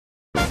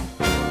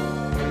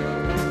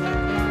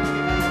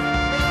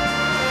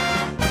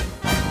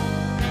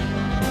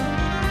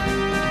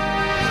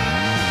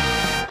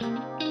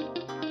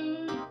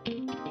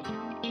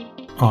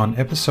On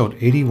episode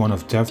 81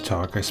 of Dev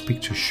Talk, I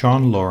speak to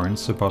Sean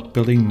Lawrence about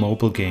building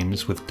mobile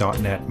games with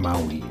 .NET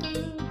MAUI.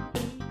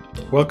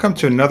 Welcome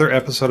to another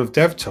episode of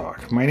Dev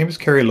Talk. My name is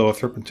Kerry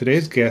Lothrop, and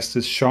today's guest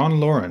is Sean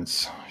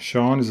Lawrence.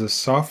 Sean is a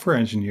software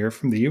engineer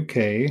from the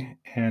UK,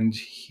 and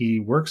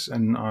he works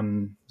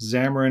on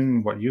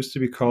Xamarin, what used to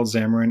be called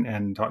Xamarin,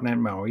 and .NET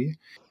MAUI.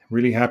 I'm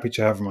really happy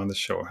to have him on the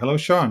show. Hello,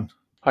 Sean.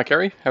 Hi,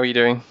 Kerry. How are you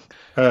doing?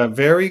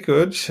 Very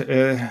good.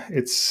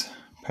 It's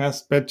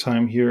past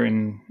bedtime here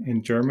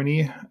in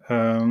Germany.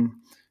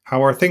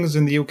 How are things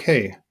in the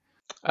UK?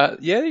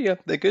 Yeah,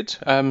 they're good.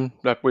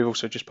 We've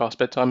also just passed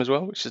bedtime as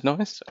well, which is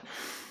nice. So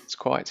it's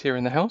quiet here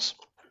in the house.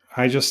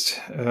 I just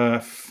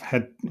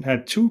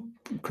had two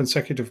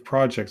consecutive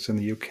projects in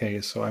the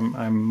UK, so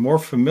I'm more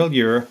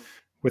familiar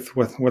with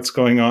what's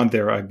going on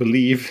there, I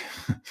believe.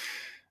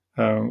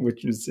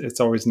 Which is, it's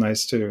always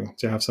nice to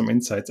have some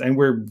insights. And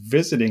we're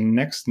visiting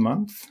next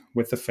month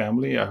with the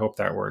family. I hope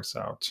that works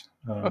out.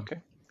 Okay,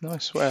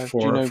 nice. Well,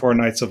 Four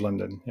nights of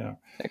London. Yeah,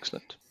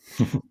 excellent.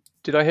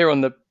 Did I hear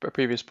on the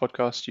previous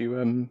podcast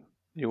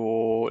there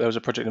was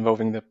a project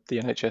involving the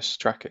NHS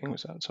tracking?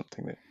 Was that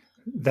something that?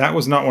 That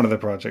was not one of the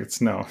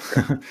projects, no.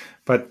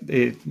 But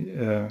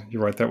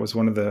you're right. That was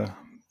one of the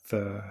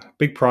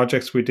big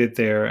projects we did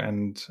there,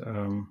 and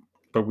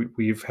but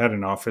we've had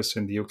an office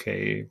in the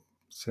UK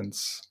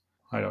since,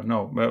 I don't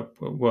know,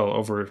 well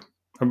over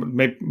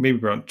maybe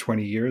around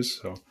 20 years.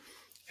 So,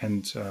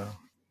 and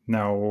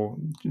now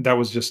that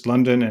was just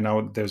London, and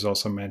now there's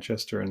also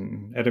Manchester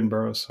and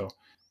Edinburgh. So,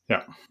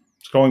 yeah,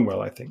 it's going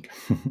well, I think.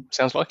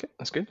 Sounds like it.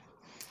 That's good.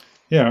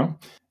 Yeah,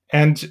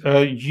 and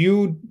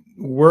you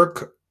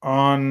work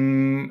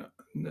on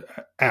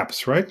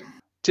apps, right?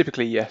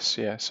 Typically, yes.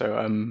 Yeah. So,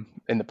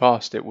 in the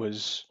past, it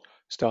was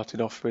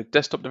started off with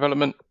desktop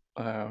development.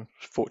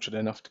 Fortunate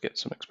enough to get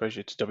some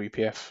exposure to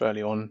WPF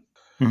early on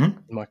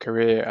in my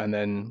career, and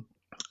then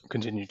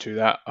continued to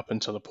that up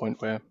until the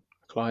point where a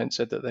client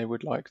said that they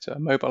would like a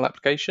mobile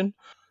application.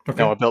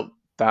 Okay. Now I built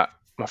that.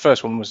 My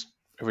first one was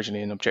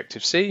originally in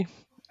Objective-C,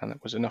 and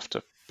that was enough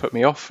to put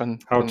me off.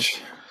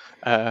 Ouch.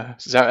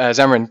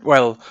 Xamarin,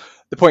 well,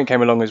 the point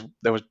came along as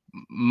there was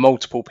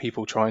multiple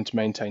people trying to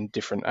maintain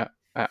different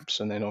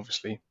apps, and then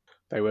obviously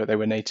they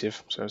were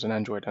native, so it was an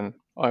Android and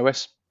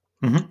iOS.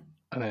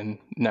 And then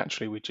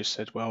naturally we just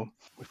said, well,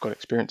 we've got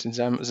experience in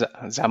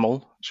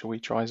XAML, shall we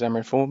try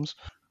Xamarin Forms?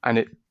 And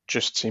it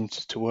just seemed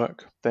to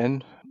work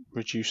then,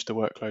 reduced the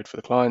workload for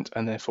the client,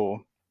 and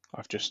therefore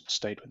I've just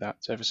stayed with that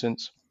ever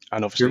since.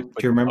 And obviously, do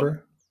you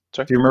remember?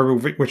 Sorry? Do you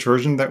remember which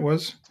version that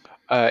was?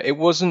 It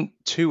wasn't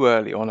too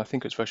early on. I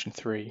think it was version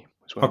 3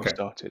 was when we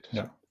started.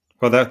 Yeah.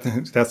 Well,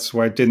 that's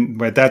why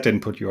that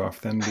didn't put you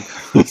off then,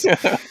 because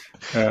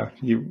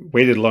you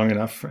waited long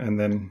enough, and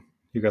then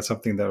you got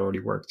something that already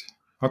worked.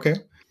 Okay.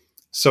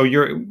 So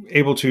you're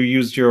able to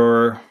use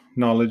your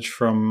knowledge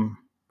from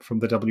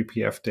the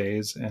WPF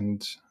days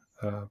and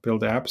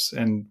build apps,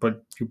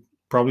 but you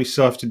probably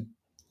still have to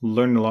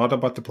learn a lot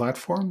about the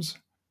platforms.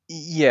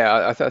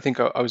 Yeah, I think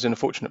I was in a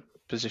fortunate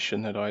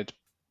position that I'd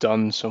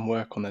done some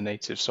work on the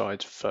native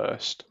side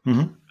first,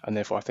 and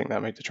therefore I think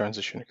that made the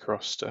transition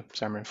across to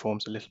Xamarin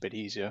Forms a little bit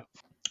easier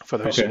for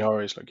those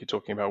scenarios like you're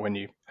talking about when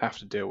you have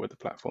to deal with the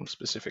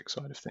platform-specific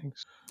side of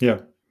things. Yeah.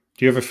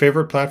 Do you have a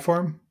favorite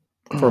platform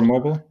for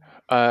mobile?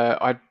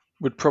 I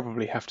would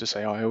probably have to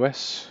say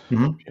iOS,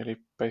 purely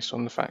based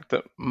on the fact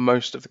that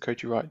most of the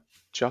code you write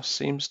just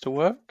seems to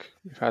work.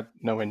 We've had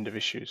no end of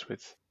issues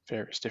with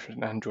various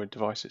different Android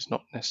devices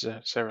not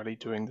necessarily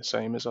doing the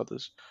same as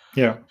others.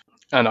 Yeah.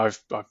 And I've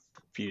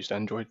used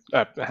Android.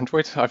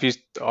 I've used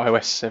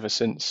iOS ever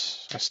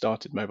since I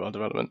started mobile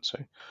development, so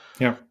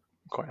yeah,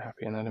 I'm quite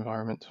happy in that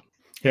environment.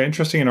 Yeah,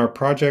 interesting. In our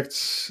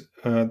projects,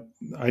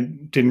 I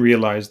didn't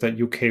realize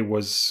that UK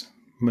was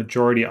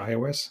majority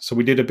iOS. So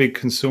we did a big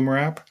consumer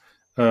app,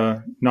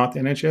 not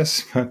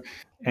NHS,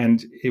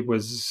 and it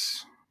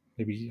was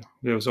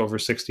over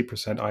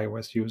 60%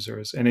 iOS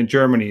users. And in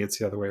Germany, it's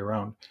the other way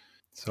around.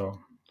 So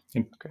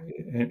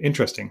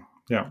interesting.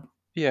 Yeah.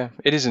 Yeah,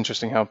 it is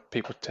interesting how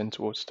people tend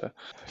towards to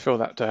fill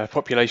that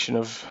population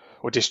of,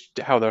 or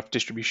how the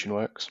distribution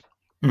works.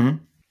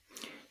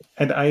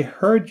 And I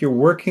heard you're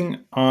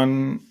working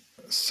on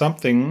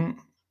something.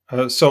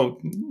 So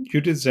you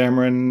did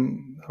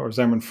Xamarin or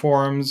Xamarin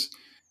Forms,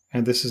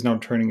 and this is now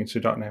turning into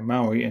 .NET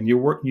MAUI. And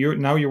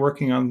you're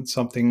working on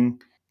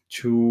something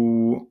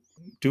to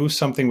do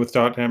something with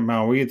 .NET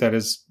MAUI that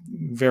is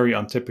very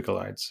untypical,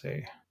 I'd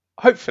say.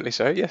 Hopefully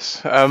so.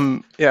 Yes.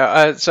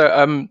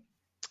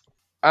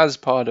 As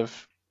part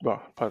of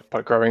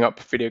growing up,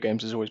 video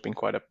games has always been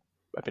quite a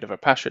bit of a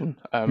passion.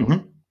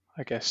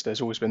 I guess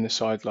there's always been this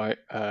side like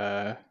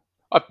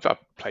I've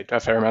played a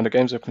fair amount of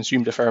games. I've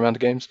consumed a fair amount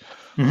of games.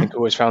 I think I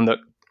always found that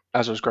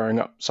as I was growing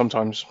up,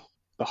 sometimes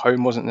the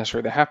home wasn't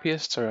necessarily the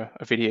happiest. So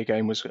a video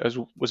game was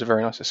a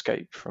very nice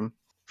escape from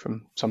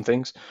some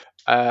things.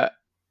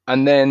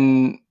 And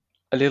then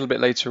a little bit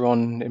later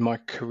on in my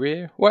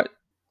career,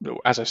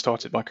 as I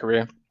started my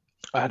career,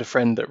 I had a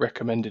friend that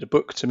recommended a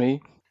book to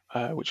me,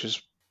 which was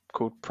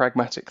called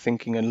Pragmatic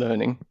Thinking and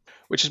Learning,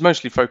 which is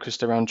mostly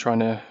focused around trying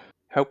to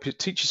help you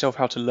teach yourself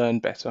how to learn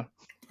better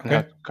and how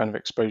Okay. to kind of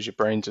expose your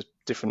brain to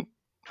different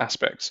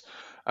aspects.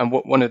 And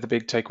one of the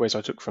big takeaways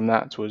I took from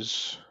that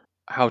was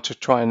how to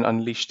try and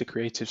unleash the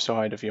creative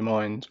side of your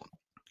mind,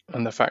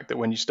 and the fact that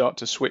when you start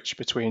to switch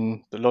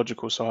between the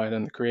logical side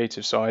and the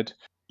creative side,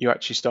 you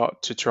actually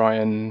start to try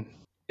and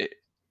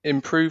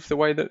improve the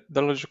way that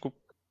the logical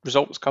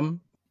results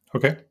come.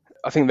 Okay.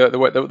 I think that the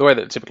way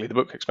that typically the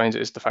book explains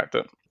it is the fact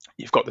that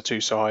you've got the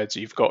two sides.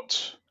 You've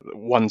got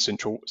one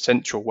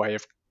central way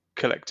of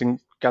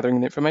gathering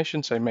the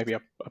information, so maybe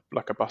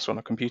like a bus on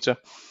a computer,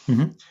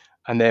 Mm-hmm.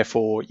 and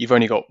therefore you've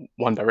only got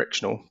one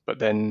directional. But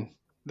then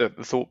the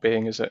thought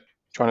being is that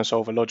trying to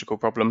solve a logical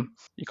problem,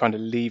 you kind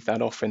of leave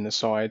that off in the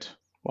side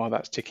while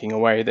that's ticking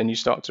away. Then you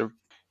start to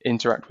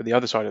interact with the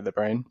other side of the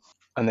brain,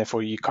 and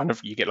therefore you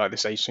get like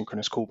this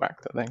asynchronous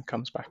callback that then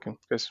comes back and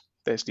there's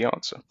the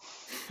answer.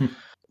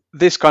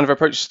 This kind of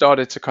approach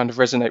started to kind of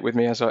resonate with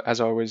me as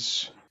I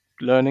was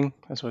learning,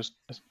 as I was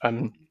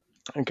and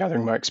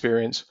gathering my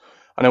experience.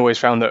 And I always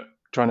found that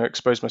trying to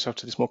expose myself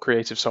to this more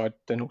creative side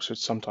then also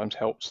sometimes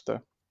helps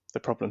the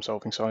problem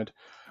solving side.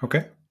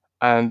 Okay.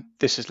 And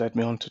this has led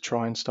me on to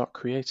try and start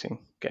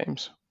creating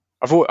games.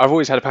 I've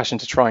always had a passion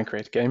to try and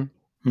create a game.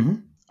 Mm-hmm.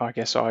 I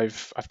guess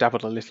I've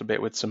dabbled a little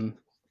bit with some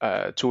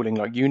tooling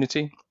like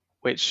Unity,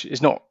 which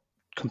is not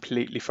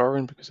completely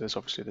foreign because there's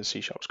obviously the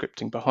C#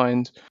 scripting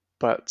behind.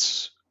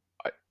 But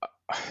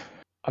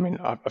I mean,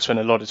 I've spent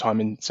a lot of time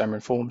in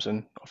Xamarin Forms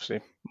and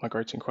obviously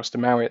migrating across to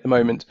Maui at the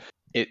moment.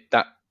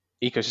 That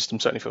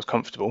ecosystem certainly feels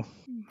comfortable.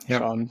 Yeah.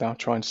 So I'm now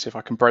trying to see if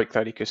I can break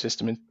that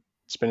ecosystem and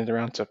spin it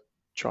around to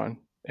try and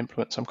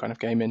implement some kind of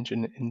game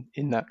engine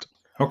in that.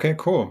 Okay,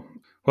 cool.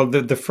 Well,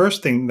 the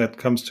first thing that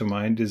comes to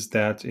mind is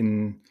that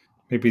in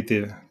maybe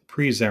the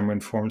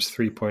pre-Xamarin Forms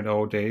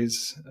 3.0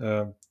 days,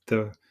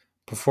 the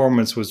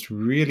performance was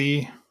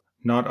really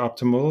not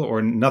optimal,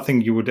 or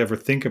nothing you would ever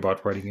think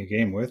about writing a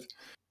game with.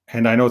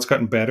 And I know it's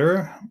gotten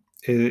better.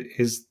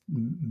 Is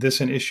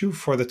this an issue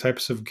for the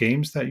types of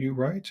games that you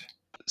write?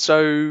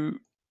 So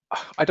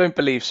I don't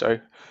believe so.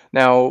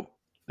 Now,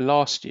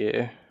 last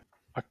year,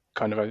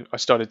 I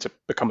started to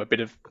become a bit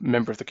of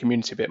member of the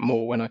community a bit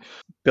more when I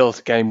built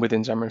a game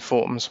within Xamarin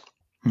Forms.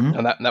 Mm-hmm.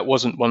 And that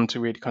wasn't one to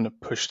really kind of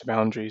push the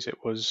boundaries.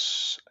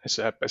 It's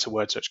a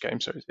word search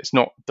game, so it's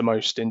not the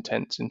most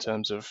intense in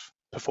terms of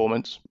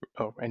performance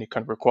or any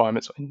kind of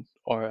requirements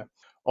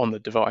on the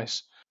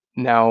device.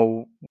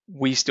 Now,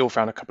 we still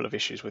found a couple of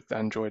issues with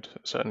Android.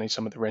 Certainly,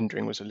 some of the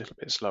rendering was a little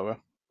bit slower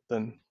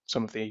than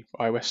some of the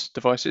iOS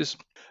devices.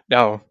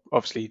 Now,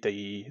 obviously,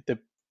 the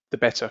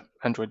better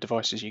Android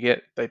devices you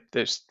get,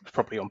 they're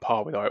probably on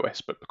par with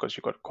iOS, but because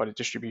you've got quite a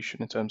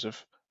distribution in terms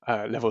of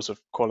levels of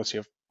quality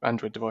of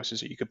Android devices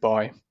that you could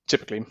buy,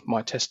 typically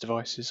my test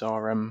devices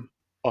are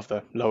of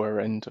the lower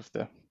end of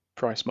the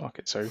price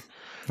market, so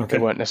they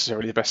weren't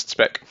necessarily the best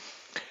spec.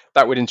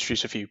 That would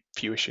introduce a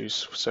few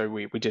issues. So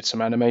we did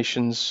some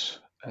animations,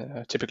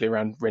 typically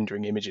around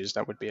rendering images.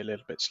 That would be a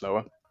little bit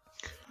slower.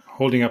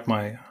 Holding up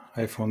my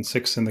iPhone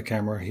 6 in the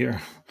camera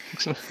here,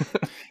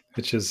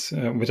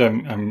 which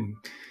I'm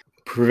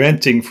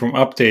preventing from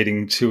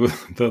updating to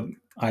the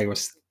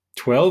iOS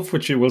 12,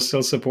 which it will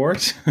still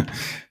support,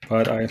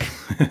 but I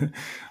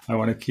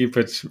want to keep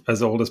it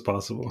as old as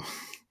possible.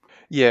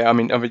 Yeah, I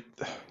mean,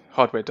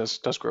 hardware does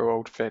grow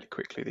old fairly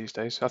quickly these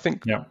days. I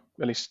think Yeah.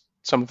 at least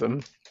some of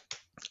them,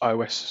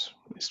 iOS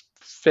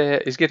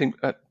is getting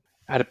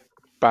had a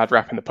bad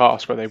rap in the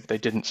past where they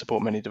didn't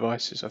support many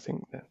devices. I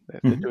think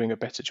they're doing a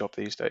better job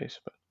these days,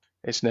 but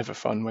it's never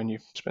fun when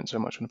you've spent so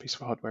much on a piece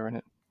of hardware and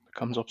it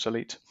becomes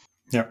obsolete.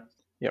 Yeah.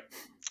 Yep.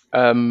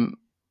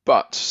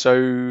 But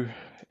so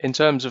in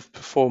terms of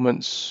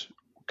performance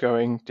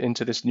going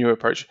into this new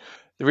approach,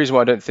 the reason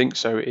why I don't think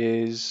so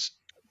is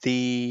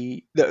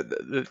the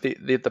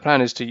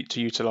plan is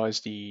to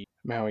utilize the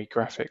Maui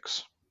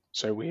graphics.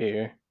 So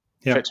we're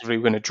effectively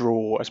going to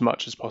draw as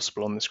much as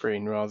possible on the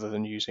screen rather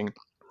than using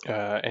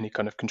any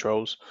kind of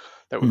controls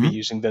that would be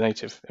using the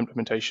native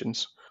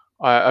implementations.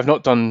 I've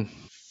not done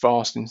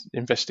vast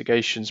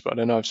investigations, but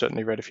I know I've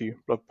certainly read a few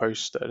blog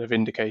posts that have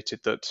indicated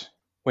that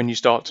when you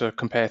start to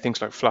compare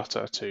things like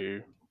Flutter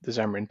to the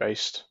Xamarin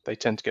based, they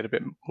tend to get a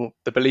bit more.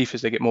 The belief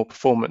is they get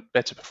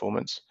better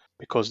performance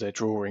because they're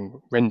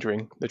drawing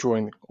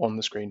on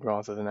the screen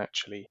rather than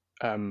actually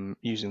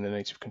using the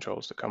native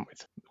controls that come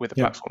with the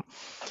platform.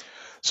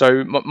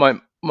 So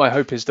my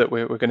hope is that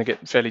we're going to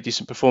get fairly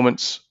decent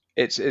performance.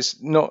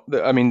 It's not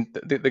that, I mean,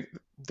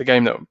 the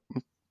game that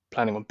I'm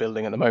planning on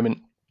building at the moment,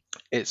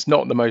 it's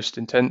not the most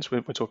intense.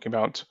 We're talking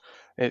about,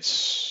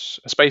 it's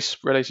a space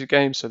related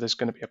game, so there's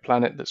going to be a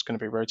planet that's going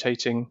to be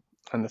rotating,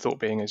 and the thought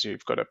being is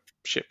you've got a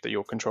ship that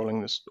you're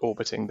controlling that's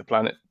orbiting the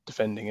planet,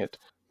 defending it.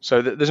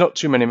 So there's not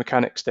too many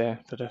mechanics there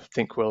that I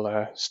think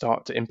will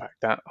start to impact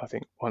that. I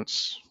think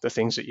once the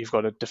things that you've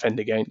got to defend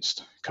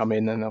against come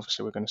in, then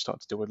obviously we're going to start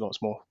to deal with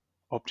lots more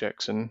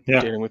objects and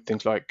dealing with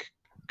things like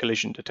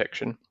collision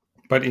detection.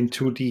 But in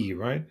 2D,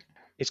 right?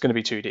 It's going to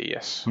be 2D,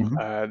 yes.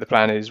 The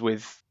plan is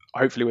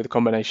hopefully with a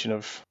combination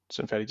of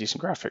some fairly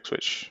decent graphics,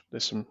 which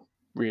there's some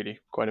really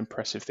quite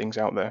impressive things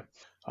out there.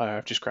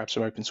 I've just grabbed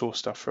some open source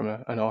stuff from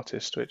an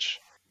artist, which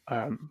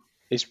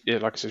is,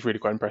 like I said, is really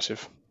quite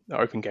impressive.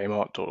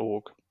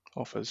 OpenGameArt.org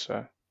offers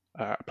a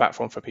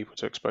platform for people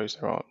to expose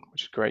their art,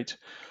 which is great.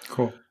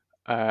 Cool.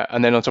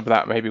 And then on top of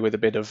that, maybe with a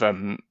bit of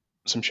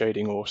some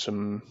shading or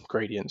some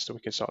gradients, that we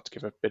could start to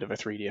give a bit of a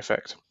 3D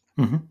effect.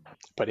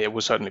 But it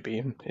will certainly be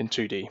in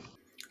 2D.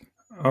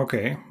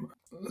 Okay,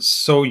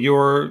 so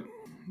you're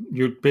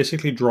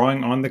basically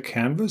drawing on the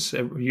canvas.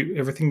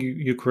 Everything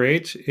you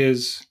create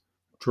is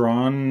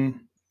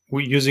drawn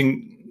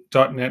using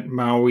 .NET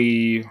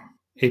MAUI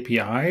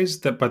APIs.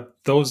 But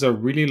those are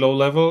really low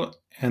level,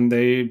 and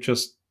they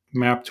just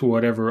map to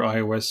whatever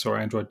iOS or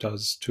Android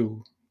does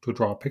to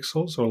draw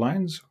pixels or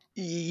lines.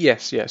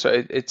 Yes, yeah.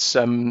 So it's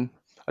I don't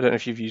know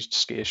if you've used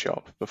Skier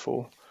Sharp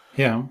before.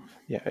 Yeah.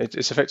 Yeah,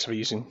 it's effectively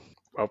using,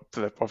 well,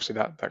 obviously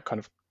that kind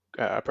of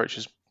approach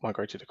is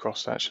migrated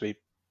across to actually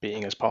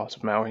being as part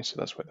of MAUI. So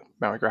that's where the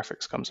MAUI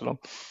graphics comes along.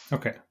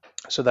 Okay.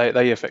 So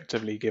they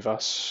effectively give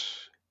us,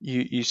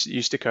 you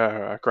stick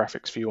a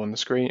graphics view on the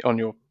screen in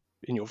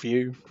your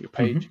view, your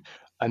page,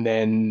 and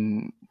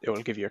then it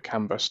will give you a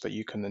canvas that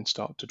you can then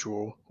start to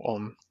draw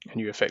on. And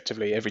you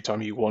effectively, every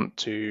time you want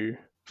to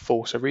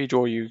force a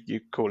redraw, you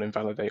call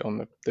invalidate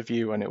on the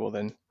view, and it will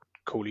then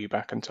call you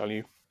back and tell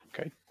you,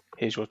 okay,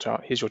 here's your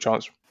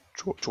chance,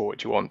 draw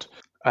what you want.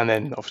 And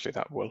then obviously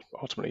that will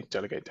ultimately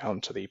delegate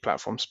down to the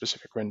platform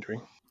specific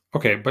rendering.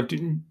 Okay, but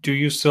do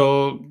you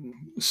still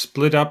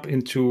split up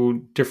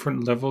into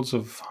different levels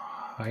of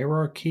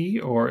hierarchy,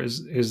 or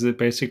is it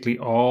basically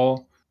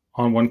all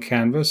on one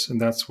canvas, and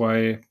that's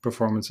why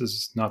performance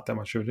is not that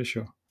much of an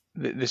issue?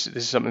 This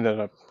is something that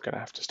I'm going to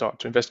have to start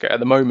to investigate. At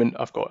the moment,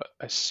 I've got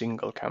a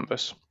single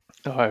canvas.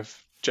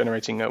 I've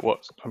generating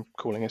what I'm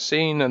calling a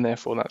scene, and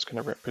therefore that's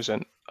going to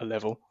represent a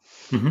level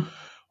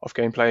of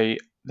gameplay.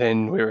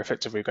 Then we're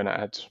effectively going to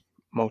add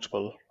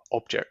multiple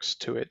objects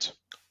to it.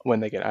 When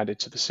they get added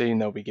to the scene,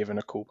 they'll be given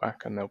a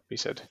callback, and they'll be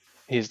said,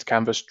 "Here's the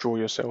canvas. Draw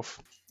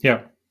yourself."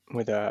 Yeah,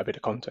 with a bit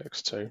of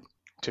context. So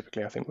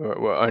typically, I think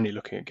we're only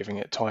looking at giving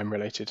it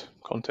time-related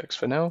context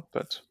for now.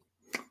 But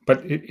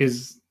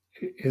is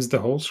the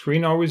whole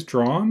screen always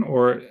drawn,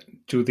 or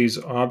do these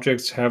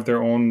objects have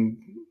their own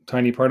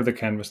tiny part of the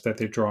canvas that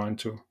they draw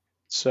into?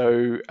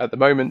 So at the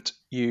moment,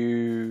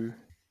 you're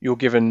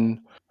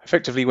given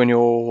effectively when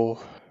you're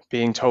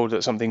being told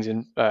that something's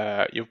in,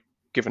 you're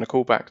given a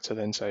callback to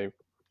then say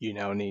you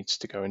now need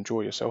to go and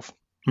draw yourself.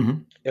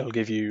 It'll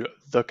give you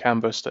the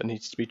canvas that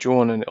needs to be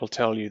drawn, and it'll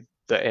tell you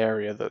the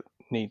area that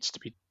needs to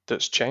be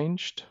that's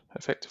changed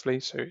effectively.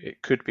 So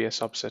it could be a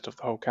subset of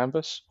the whole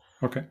canvas.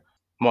 Okay.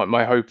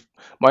 My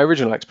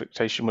original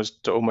expectation was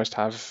to almost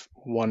have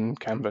one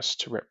canvas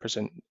to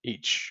represent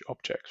each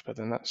object, but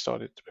then that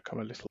started to become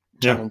a little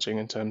challenging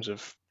in terms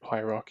of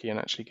hierarchy and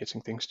actually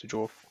getting things to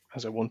draw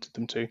as I wanted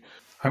them to.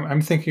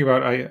 I'm thinking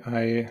about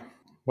I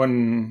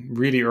one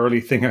really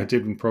early thing I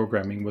did in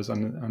programming was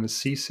on a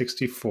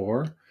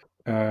C64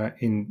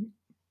 in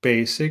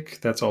BASIC.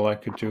 That's all I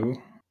could do.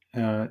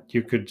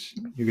 You could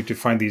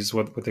define these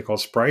what they call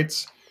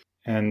sprites,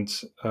 and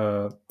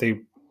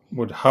they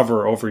would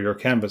hover over your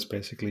canvas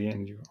basically,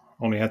 and you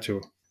only had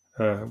to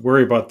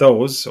worry about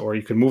those, or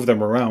you could move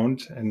them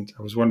around. And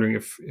I was wondering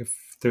if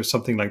there's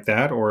something like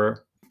that,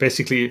 or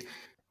basically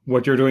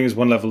what you're doing is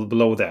one level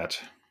below that.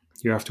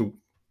 You have to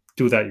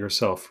do that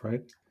yourself,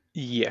 right?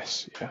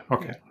 Yes, yeah.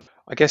 Okay. Yeah.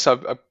 I guess I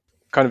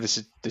kind of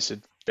this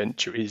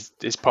adventure is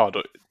part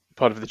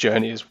of the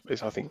journey is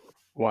I think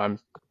why I'm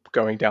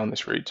going down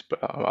this route, but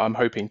I'm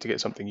hoping to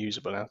get something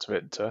usable out of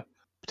it to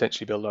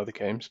potentially build other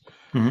games.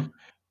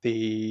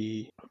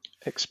 The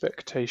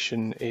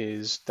expectation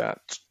is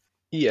that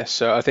yes,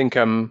 so I think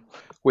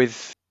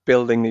with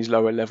building these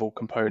lower level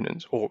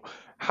components or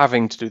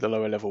having to do the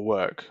lower level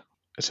work,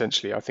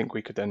 essentially I think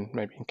we could then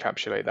maybe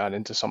encapsulate that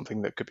into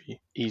something that could be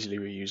easily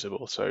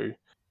reusable. So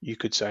you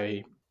could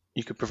say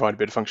you could provide a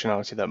bit of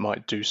functionality that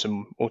might do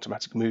some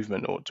automatic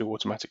movement or do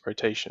automatic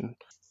rotation.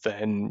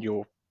 Then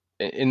you're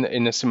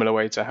in a similar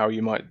way to how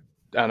you might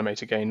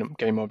animate a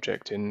game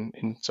object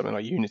in something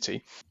like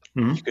Unity.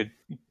 You could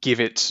give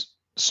it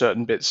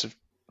certain bits of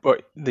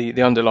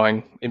the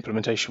underlying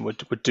implementation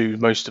would do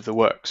most of the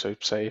work. So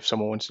say if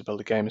someone wanted to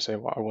build a game and say,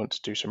 well, I want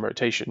to do some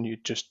rotation,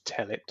 you'd just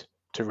tell it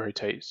to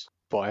rotate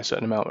by a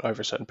certain amount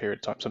over a certain period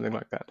of time, something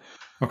like that.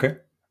 Okay.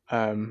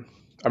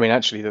 I mean,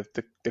 actually,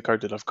 the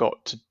code that I've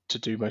got to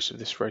do most of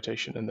this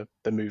rotation and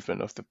the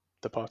movement of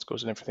the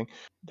particles and everything,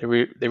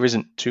 there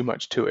isn't too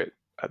much to it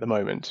at the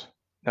moment.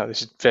 Now,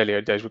 this is fairly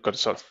early days. We've got to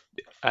sort of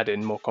add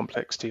in more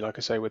complexity, like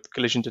I say, with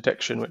collision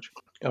detection, which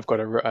I've got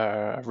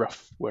a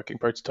rough working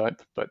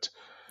prototype. But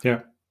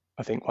yeah,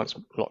 I think once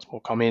lots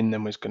more come in,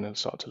 then we're going to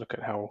start to look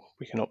at how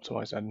we can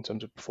optimize that in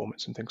terms of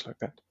performance and things like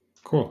that.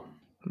 Cool.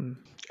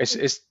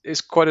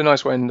 It's quite a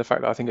nice way in the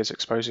fact that I think it's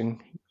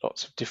exposing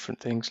lots of different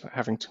things, like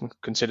having to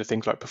consider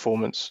things like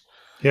performance,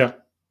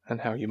 and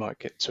how you might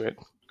get to it,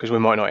 because we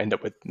might not end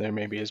up with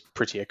maybe as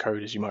pretty a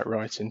code as you might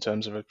write in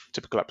terms of a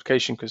typical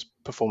application, because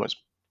performance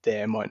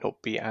there might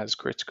not be as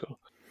critical.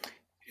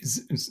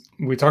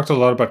 We talked a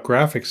lot about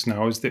graphics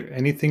now. Is there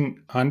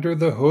anything under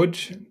the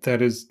hood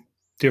that is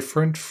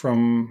different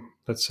from,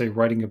 let's say,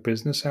 writing a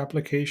business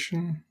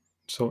application?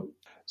 So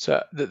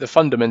the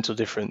fundamental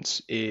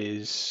difference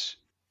is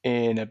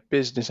in a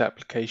business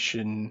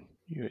application,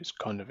 it's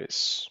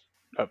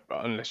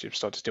unless you've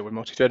started to deal with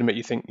multi-thread, but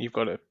you think you've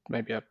got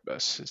maybe a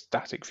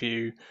static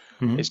view.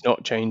 Mm-hmm. It's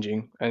not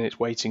changing, and it's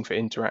waiting for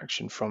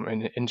interaction from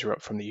an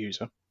interrupt from the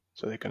user.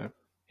 So they're going to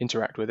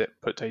interact with it,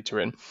 put data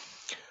in.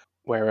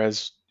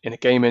 Whereas in a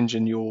game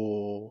engine,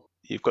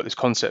 you've got this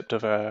concept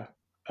of a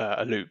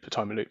loop, a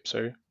timer loop.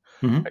 So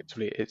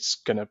effectively, it's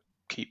going to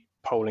keep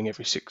polling at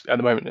the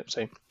moment, let's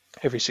say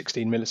every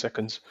 16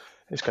 milliseconds,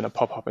 it's going to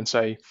pop up and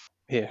say,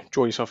 here,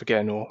 draw yourself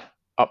again, or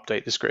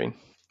update the screen.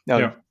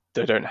 Now,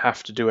 they don't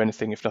have to do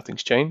anything if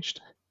nothing's changed,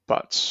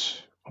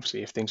 but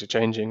obviously if things are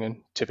changing,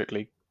 and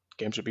typically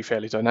games would be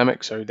fairly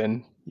dynamic, so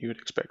then you would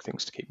expect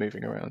things to keep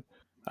moving around.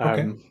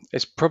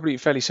 It's probably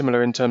fairly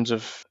similar in terms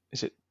of,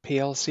 is it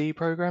PLC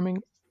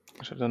programming?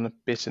 Which I've done a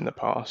bit in the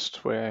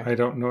past, where I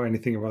don't know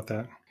anything about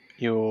that.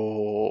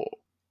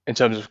 In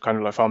terms of kind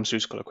of like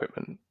pharmaceutical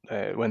equipment,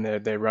 when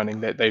they're running,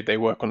 they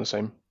work on the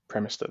same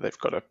premise that they've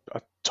got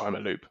a timer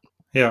loop.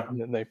 Yeah. And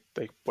then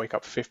they wake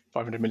up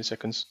 500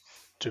 milliseconds,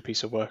 do a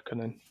piece of work,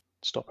 and then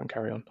stop and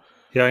carry on.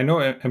 Yeah, I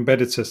know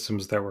embedded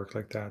systems that work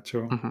like that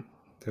too. Mm-hmm.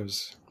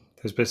 There's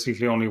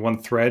basically only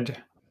one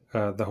thread,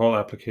 the whole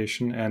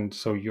application, and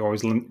so you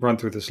always run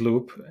through this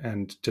loop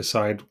and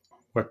decide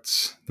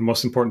what's the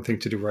most important thing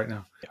to do right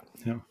now.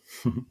 Yeah.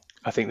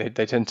 I think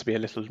they tend to be a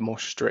little more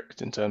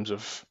strict in terms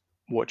of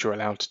what you're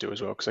allowed to do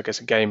as well, because I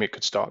guess a game, it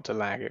could start to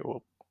lag. It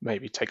will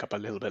maybe take up a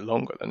little bit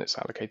longer than its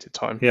allocated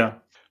time. Yeah.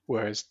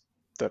 Whereas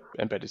the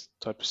embedded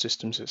type of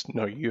systems is,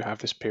 no, you have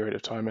this period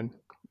of time and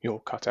you're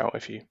cut out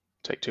if you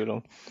take too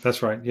long.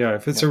 That's right. Yeah,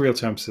 if it's a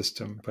real-time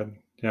system, but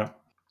yeah.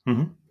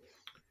 Mm-hmm.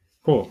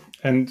 Cool.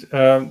 And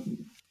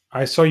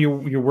I saw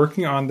you're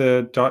working on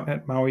the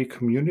 .NET MAUI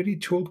Community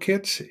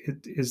Toolkit.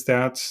 Is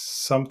that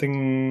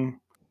something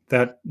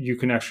that you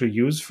can actually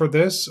use for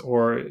this,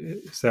 or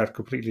is that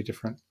completely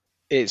different?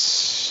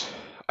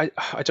 I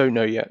don't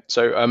know yet.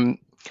 So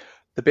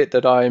the bit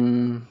that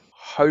I'm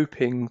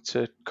hoping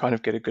to kind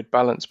of get a good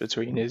balance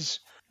between is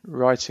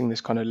writing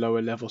this kind of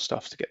lower level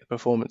stuff to get the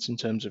performance in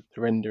terms of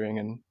the rendering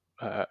and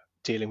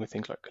dealing with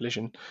things like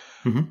collision,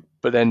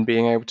 but then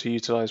being able to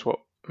utilize what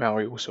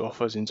MAUI also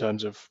offers in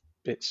terms of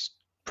it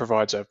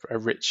provides a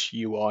rich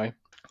UI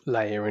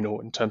layer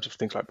in terms of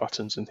things like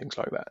buttons and things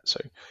like that.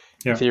 So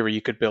in theory,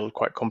 you could build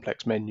quite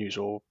complex menus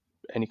or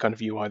any kind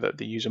of UI that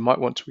the user might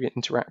want to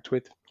interact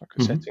with, like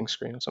a settings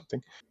screen or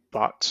something.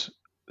 But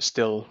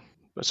still,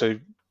 so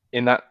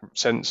in that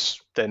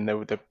sense, then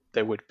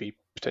there would be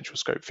potential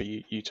scope for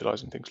you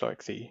utilizing things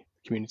like the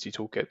community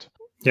toolkit.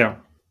 Yeah.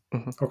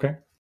 Okay.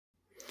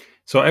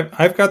 So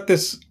I've got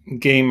this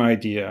game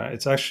idea.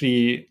 It's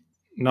actually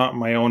not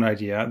my own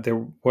idea.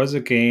 There was a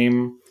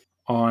game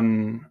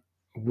on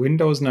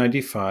Windows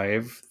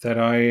 95 that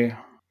I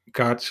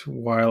got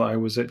while I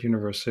was at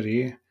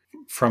university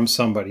from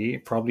somebody,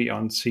 probably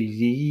on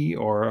CD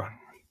or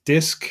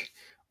disc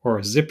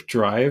or zip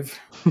drive.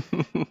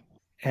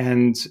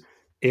 And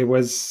it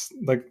was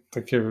like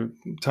a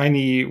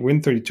tiny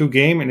Win32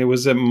 game, and it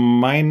was a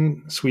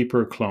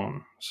Minesweeper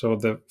clone. So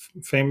the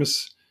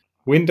famous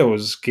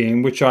Windows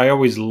game, which I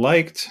always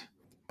liked,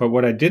 but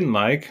what I didn't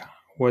like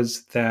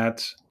was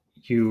that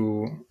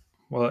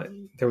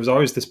there was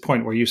always this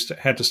point where you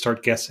had to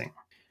start guessing.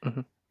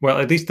 Well,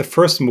 at least the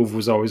first move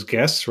was always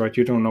guess, right?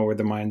 You don't know where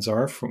the mines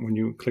are when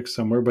you click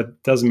somewhere, but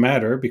it doesn't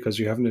matter because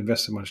you haven't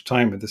invested much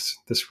time in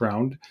this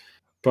round.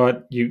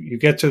 But you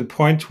get to the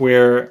point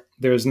where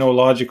there's no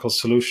logical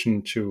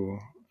solution to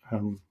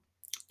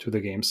the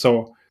game.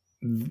 So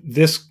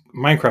this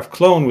Minecraft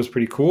clone was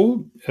pretty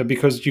cool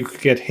because you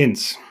could get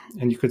hints,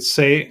 and you could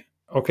say,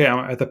 okay,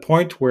 I'm at the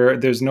point where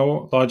there's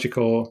no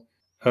logical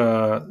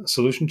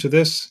solution to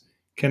this.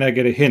 Can I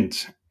get a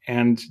hint?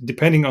 And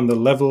depending on the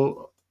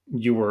level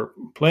you were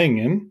playing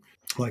in,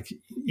 like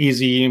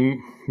easy,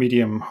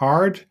 medium,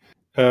 hard,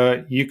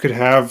 you could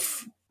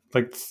have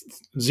like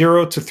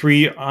 0 to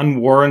 3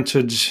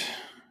 unwarranted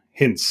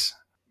hints.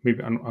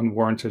 Maybe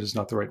unwarranted is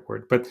not the right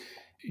word, but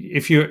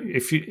if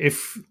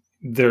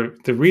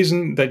the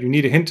reason that you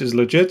need a hint is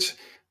legit,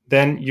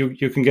 then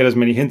you can get as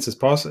many hints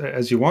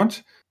as you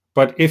want.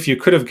 But if you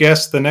could have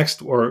guessed the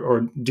next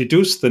or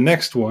deduced the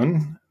next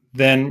one,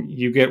 then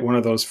you get one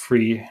of those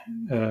free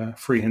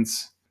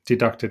hints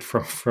deducted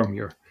from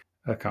your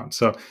account.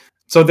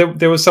 So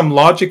there was some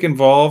logic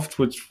involved,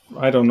 which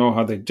I don't know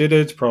how they did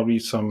it. Probably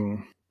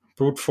some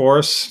brute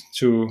force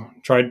to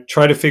try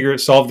to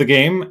solve the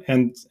game,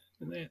 and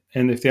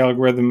if the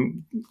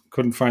algorithm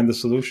couldn't find the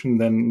solution,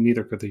 then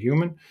neither could the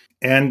human.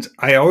 And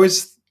I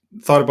always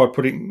thought about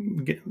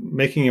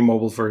making a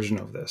mobile version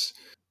of this.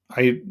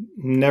 I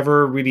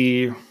never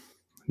really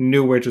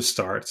knew where to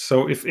start.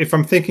 So if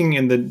I'm thinking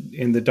in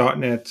the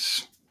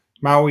 .NET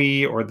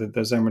MAUI or the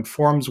Xamarin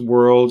Forms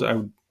world, I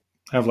would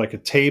have like a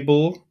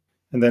table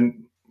and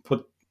then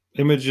put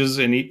images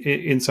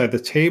inside the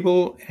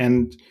table,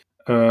 and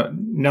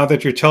now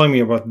that you're telling me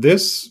about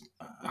this,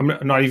 I'm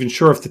not even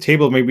sure if the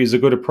table maybe is a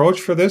good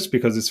approach for this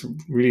because it's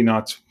really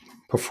not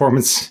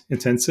performance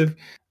intensive.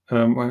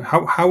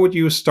 How would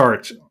you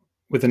start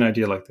with an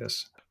idea like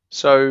this?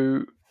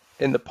 So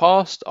in the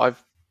past,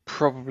 I've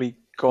probably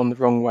gone the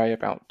wrong way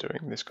about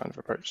doing this kind of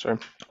approach. So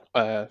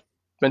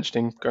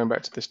mentioning going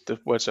back to the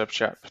word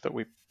search app that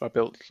I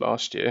built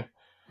last year,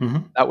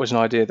 that was an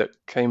idea that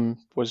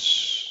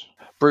was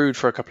brewed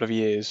for a couple of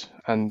years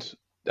and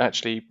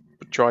actually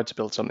tried to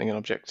build something in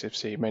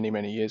Objective-C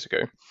many years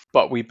ago.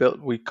 But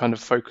we kind of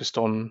focused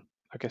on,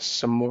 I guess,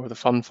 some more of the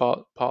fun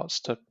parts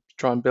to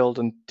try and build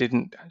and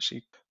didn't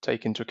actually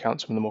take into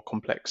account some of the more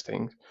complex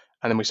things.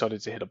 And then we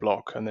started to hit a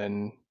block, and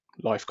then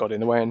life got in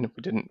the way and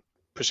we didn't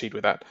proceed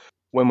with that.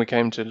 When we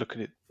came to look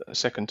at it a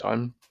second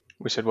time,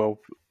 we said, well,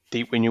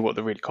 we knew what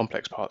the really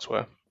complex parts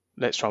were.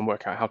 Let's try and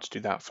work out how to do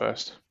that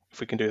first. If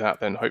we can do that,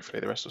 then hopefully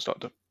the rest will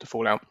start to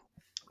fall out.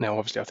 Now,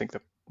 obviously, I think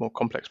the more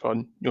complex part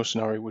in your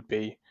scenario would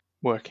be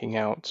working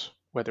out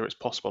whether it's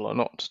possible or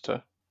not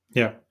to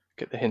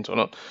get the hint or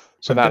not.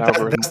 So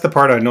that's the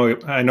part I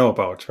know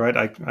about, right?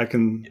 I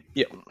can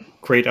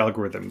create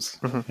algorithms,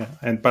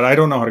 but I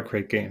don't know how to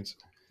create games.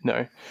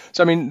 No.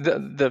 So I mean,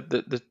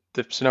 the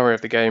scenario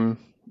of the game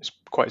is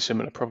quite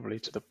similar, probably,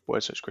 to the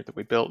word search grid that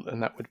we built,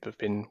 and that would have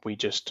been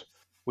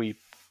we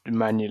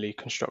manually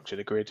constructed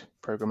a grid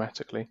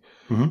programmatically,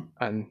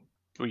 and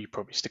we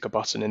probably stick a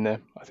button in there.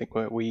 I think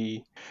what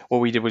we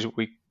did was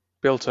we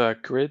built a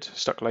grid,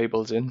 stuck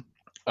labels in,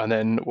 and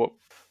then what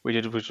we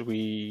did was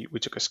we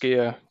took a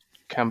skier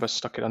canvas,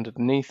 stuck it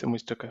underneath, and we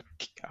took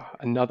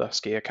another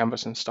skier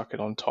canvas and stuck it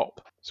on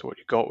top. So what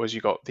you got was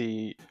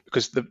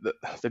because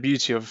the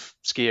beauty of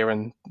skier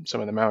and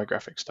some of the Maui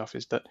graphic stuff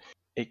is that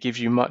it gives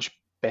you much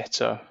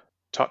better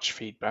touch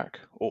feedback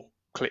or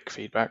click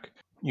feedback,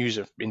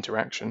 user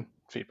interaction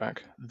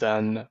feedback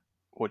than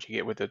what you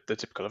get with the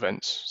typical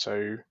events.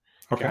 So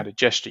if you had a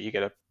gesture, you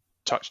get a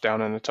touch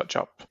down and a touch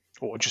up,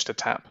 or just a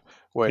tap.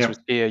 Whereas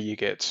with skier, you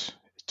get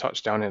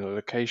touch down in a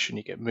location,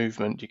 you get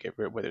movement, you get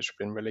whether it's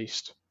been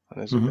released. And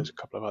there's a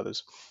couple of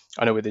others.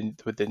 I know with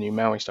the new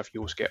Maui stuff,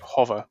 you also get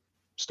hover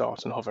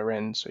start and hover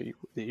end, so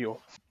your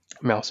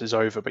mouse is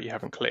over, but you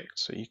haven't clicked.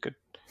 So you could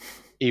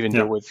even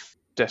deal with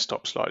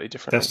desktop slightly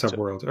differently. Desktop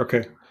world,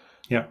 okay,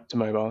 to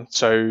mobile.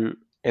 So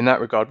in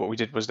that regard, what we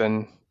did was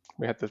then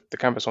we had the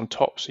canvas on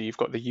top, so you've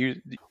got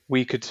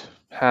we could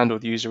handle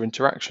the user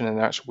interaction, and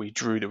actually we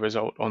drew the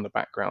result on the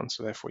background.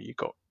 So therefore,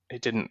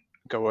 it didn't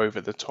go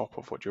over the top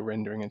of what you're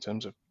rendering in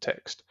terms of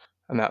text.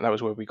 And that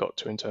was where we got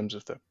to in terms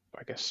of the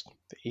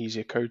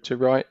easier code to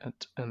write,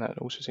 and that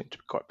also seemed to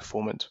be quite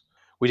performant.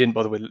 We didn't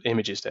bother with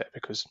images there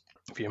because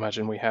if you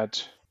imagine we had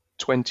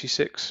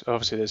 26,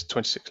 obviously there's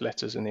 26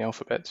 letters in the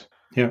alphabet.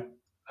 Yeah.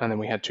 And then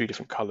we had 2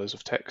 different colors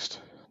of text.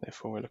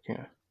 Therefore, we're looking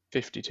at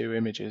 52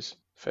 images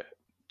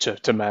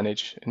to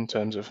manage in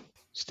terms of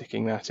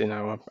sticking that in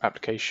our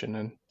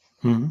application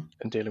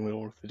and dealing with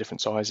all of the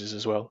different sizes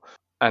as well.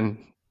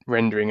 And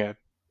rendering a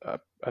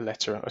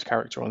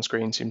character on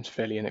screen seems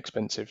fairly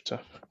inexpensive to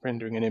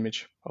rendering an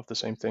image of the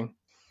same thing.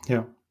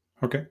 Yeah.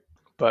 Okay.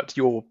 But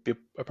your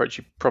approach,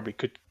 you probably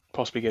could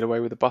possibly get away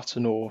with a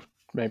button, or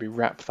maybe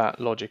wrap that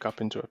logic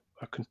up into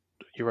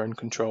your own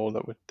control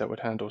that would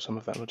handle some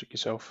of that logic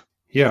yourself.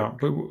 Yeah,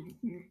 but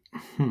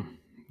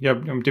yeah,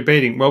 I'm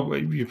debating. Well,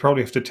 you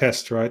probably have to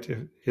test, right?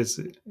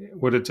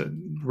 Would a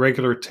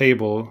regular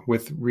table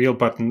with real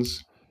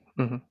buttons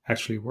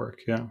actually work?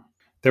 Yeah,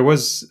 there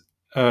was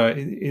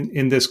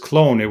in this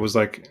clone, it was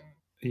like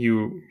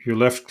you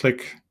left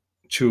click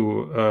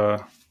to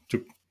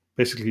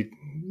basically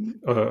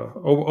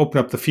open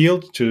up the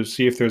field to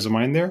see if there's a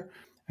mine there,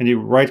 and you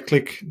right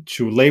click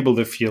to label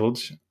the field,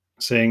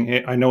 saying,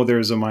 hey, I know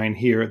there's a mine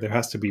here. There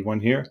has to be one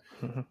here,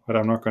 but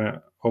I'm not going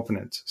to open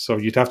it. So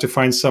you'd have to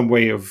find some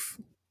way of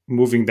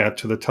moving that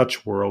to the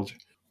touch world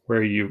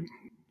where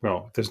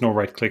there's no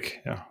right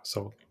click. Yeah.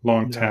 So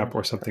long tap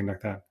or something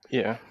like that.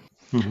 Yeah.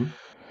 Yeah.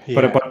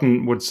 But a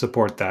button would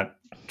support that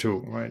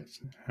too, right?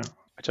 Yeah.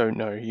 I don't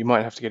know. You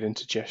might have to get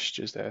into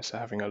gestures there. So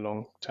having a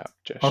long tap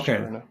gesture.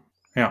 Okay.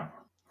 Yeah.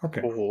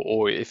 Okay.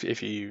 Or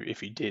if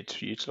you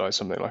did utilize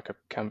something like a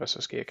canvas or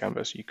skier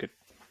canvas, you could.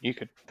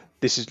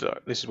 This is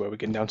where we're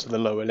getting down to the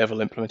lower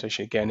level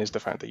implementation again. Is the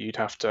fact that you'd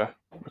have to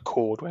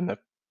record when the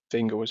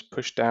finger was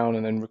pushed down,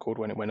 and then record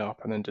when it went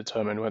up, and then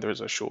determine whether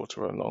it's a short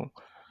or a long.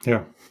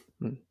 Yeah.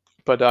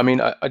 But I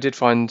mean, I did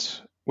find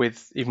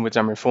even with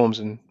Xamarin Forms,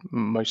 and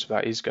most of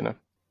that is going to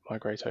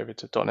migrate over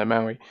to .NET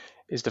Maui,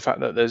 is the fact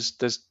that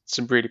there's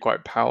some really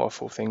quite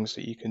powerful things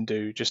that you can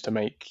do just to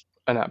make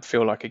an app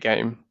feel like a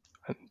game,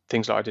 and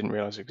things that I didn't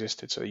realize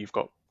existed. So you've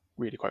got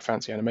really quite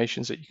fancy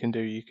animations that you can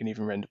do. You can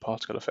even render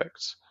particle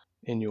effects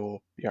in your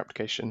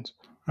applications.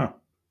 Oh, cool.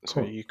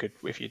 So you could,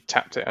 if you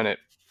tapped it and it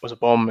was a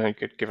bomb, you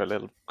could give a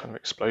little kind of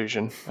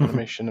explosion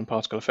animation and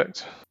particle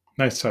effect.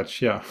 Nice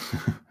touch, yeah.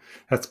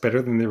 That's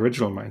better than the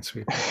original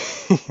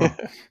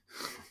Minesweeper.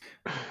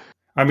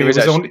 I mean,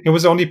 it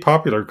was only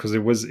popular because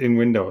it was in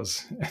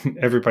Windows and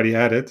everybody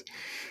had it.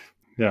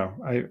 Yeah,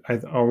 I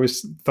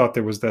always thought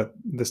there was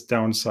this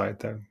downside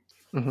that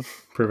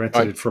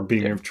prevented it from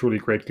being a truly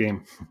great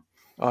game.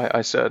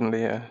 I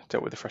certainly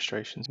dealt with the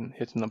frustrations and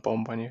hitting the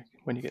bomb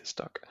when you get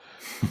stuck.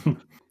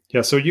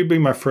 Yeah, so you'd be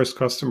my first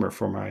customer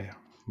for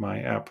my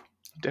app.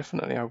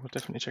 Definitely, I will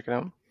definitely check it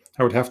out.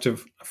 I would have to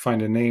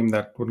find a name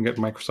that wouldn't get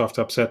Microsoft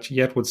upset,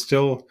 yet would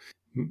still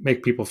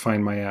make people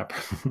find my app.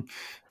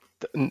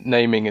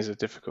 Naming is a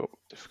difficult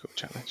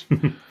challenge.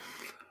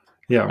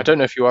 Yeah, I don't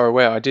know if you are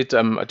aware. I did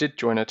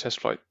join a test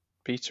flight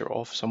beta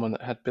of someone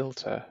that had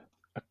built a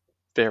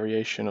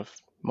variation of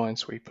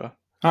Minesweeper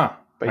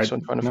based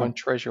on trying to find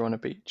treasure on a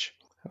beach.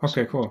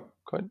 Okay, cool.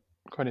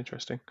 Quite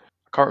interesting.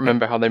 I can't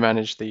remember how they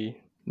managed the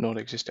not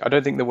existing. I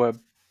don't think there were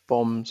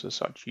bombs as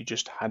such. You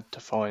just had to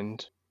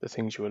find the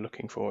things you were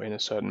looking for in a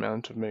certain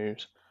amount of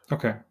moves.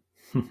 Okay.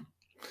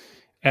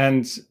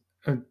 And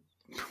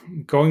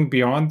going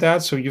beyond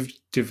that, so you've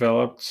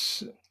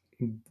developed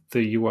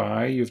the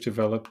UI, you've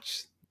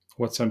developed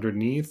what's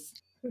underneath.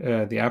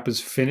 The app is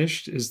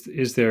finished.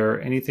 Is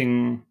there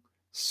anything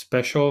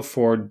special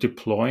for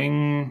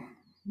deploying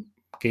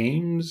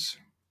games?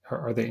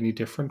 Are they any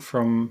different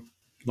from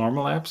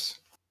normal apps?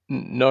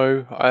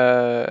 No,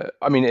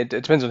 I mean it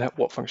depends on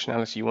what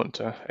functionality you want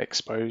to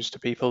expose to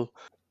people.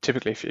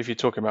 Typically, if you're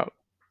talking about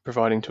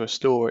providing to a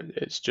store,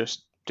 it's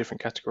just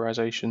different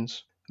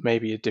categorizations,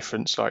 maybe a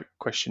different like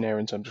questionnaire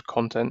in terms of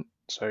content.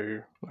 So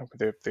like with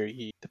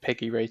the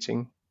PEGI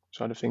rating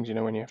side of things,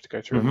 when you have to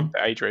go through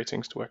the age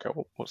ratings to work out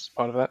what's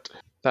part of that,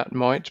 that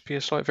might be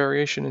a slight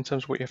variation in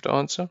terms of what you have to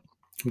answer.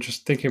 I'm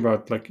just thinking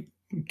about like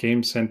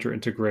Game Center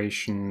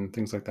integration,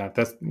 things like that.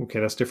 That's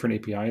okay. That's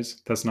different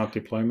APIs. That's not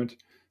deployment.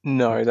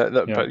 No,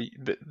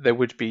 but there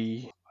would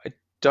be. I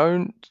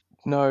don't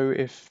know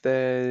if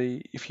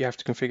you have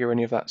to configure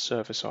any of that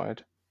server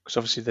side, because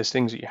obviously there's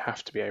things that you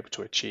have to be able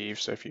to achieve.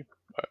 So if you're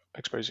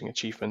exposing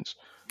achievements,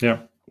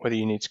 whether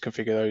you need to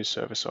configure those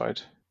server side,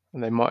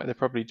 and they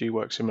probably do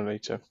work similarly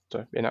to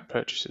in-app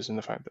purchases, in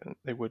the fact that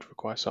they would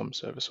require some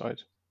server side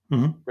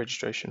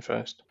registration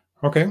first.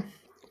 Okay.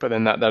 But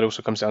then that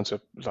also comes down to,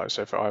 like,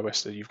 so for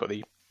iOS, that you've got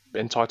the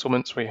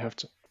entitlements where you have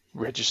to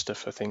register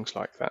for things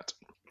like that.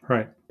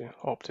 Right. Yeah,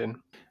 opt in.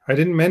 I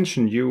didn't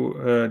mention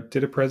you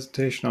did a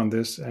presentation on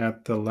this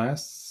at the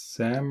last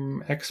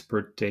SAM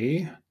Expert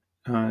Day,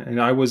 and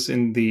I was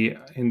in the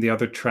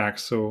other track,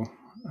 so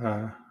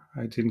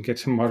I didn't get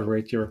to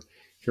moderate your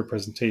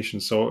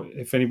presentation. So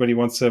if anybody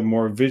wants a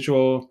more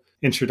visual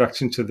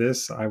introduction to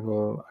this, I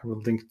will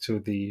link to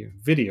the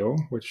video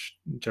which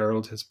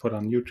Gerald has put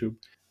on YouTube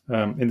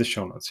in the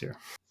show notes here.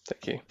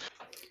 Thank you.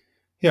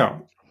 Yeah.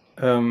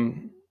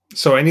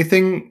 So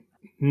anything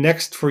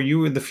next for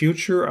you in the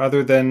future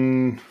other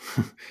than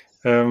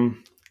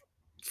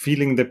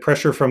feeling the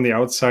pressure from the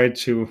outside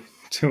to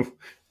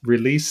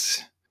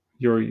release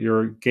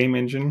your game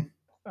engine?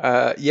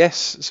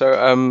 Yes.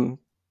 So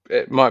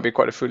it might be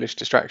quite a foolish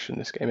distraction,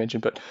 this game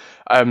engine, but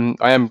I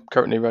am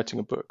currently writing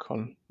a book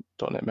on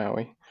 .NET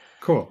MAUI.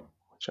 Cool.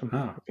 Which I'm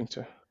hoping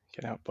to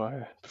get out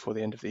before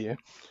the end of the year.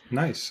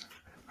 Nice.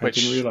 I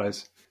didn't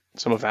realize.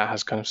 Some of that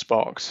has kind of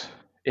sparked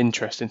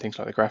interest in things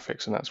like the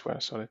graphics, and that's where I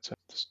started to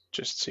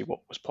just see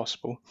what was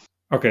possible.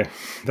 Okay,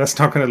 that's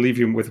not going to leave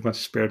you with much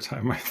spare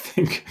time, I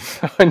think.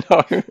 I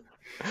know.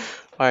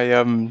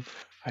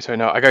 I don't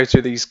know. I go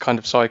through these kind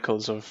of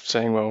cycles of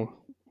saying, well,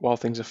 while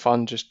things are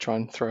fun, just try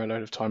and throw a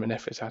load of time and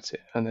effort at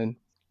it, and then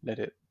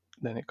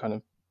then it kind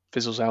of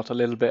fizzles out a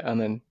little bit,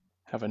 and then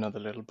have another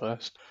little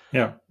burst.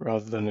 Yeah.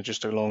 Rather than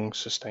just a long,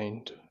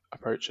 sustained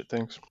approach at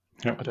things.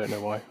 Yeah. I don't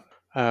know why.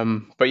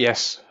 But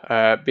yes,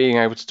 being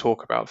able to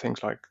talk about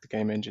things like the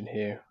game engine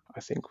here, I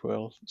think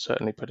will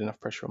certainly put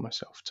enough pressure on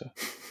myself to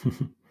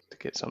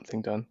get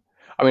something done.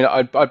 I mean,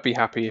 I'd be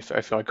happy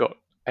if I got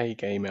a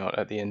game out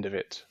at the end of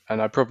it,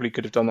 and I probably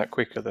could have done that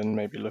quicker than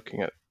maybe looking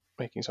at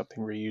making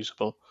something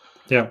reusable.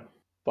 Yeah.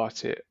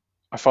 But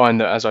I find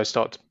that as I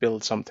start to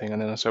build something,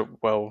 and then I say,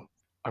 well,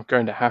 I'm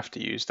going to have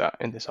to use that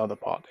in this other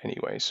part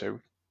anyway, so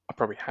I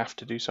probably have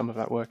to do some of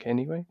that work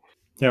anyway.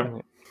 Yeah.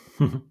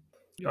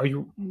 Are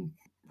you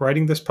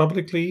writing this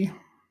publicly?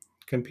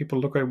 Can people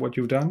look at what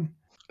you've done?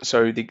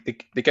 So the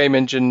game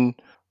engine,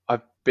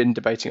 I've been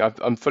debating.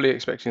 I'm fully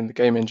expecting the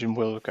game engine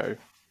will go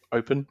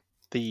open.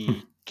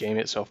 The game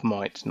itself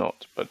might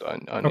not, but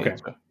I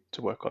need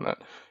to work on that,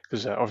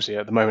 because obviously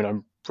at the moment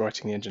I'm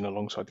writing the engine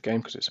alongside the game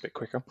because it's a bit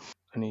quicker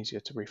and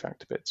easier to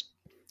refactor bits.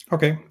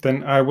 Okay,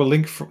 then I will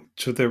link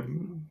to the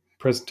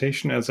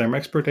presentation as I'm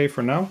Expert Day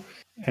for now,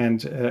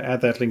 and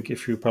add that link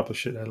if you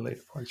publish it at a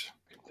later point.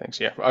 Thanks.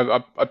 Yeah,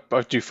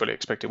 I do fully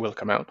expect it will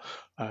come out.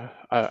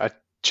 A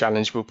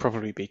challenge will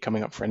probably be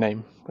coming up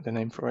with a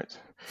name for it.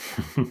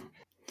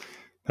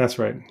 That's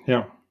right.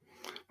 Yeah.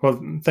 Well,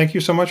 thank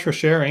you so much for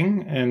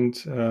sharing and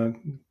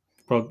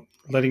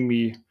letting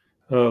me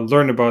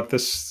learn about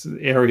this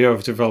area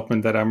of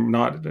development that I'm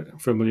not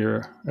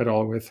familiar at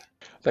all with.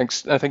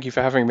 Thanks. Thank you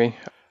for having me.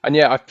 And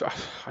yeah,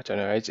 I don't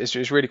know.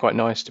 It's really quite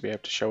nice to be able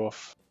to show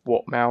off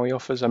what MAUI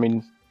offers. I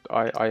mean,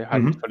 I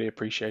hadn't fully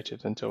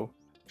appreciated until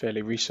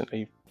fairly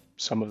recently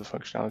some of the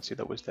functionality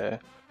that was there,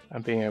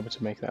 and being able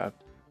to make that a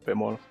bit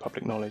more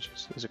public knowledge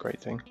is a great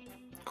thing.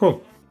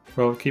 Cool.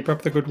 Well, keep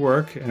up the good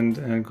work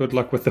and good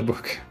luck with the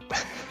book.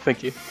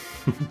 Thank you.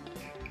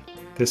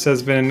 This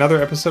has been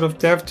another episode of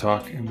Dev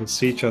Talk, and we'll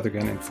see each other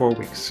again in 4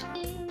 weeks.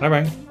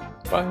 Bye-bye.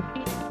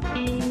 Bye.